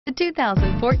The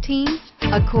 2014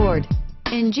 Accord.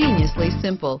 Ingeniously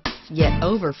simple, yet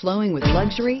overflowing with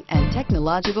luxury and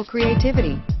technological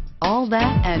creativity. All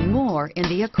that and more in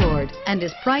the Accord, and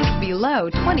is priced below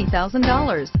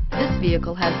 $20,000. This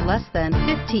vehicle has less than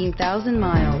 15,000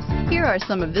 miles. Here are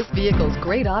some of this vehicle's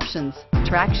great options: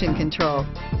 traction control,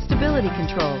 stability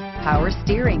control, power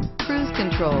steering, cruise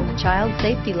control, child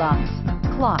safety locks,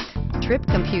 clock, trip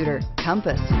computer,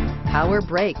 compass, power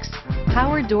brakes,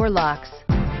 power door locks.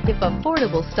 If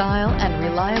affordable style and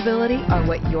reliability are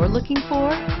what you're looking for,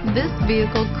 this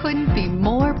vehicle couldn't be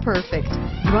more perfect.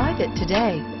 Drive it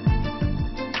today.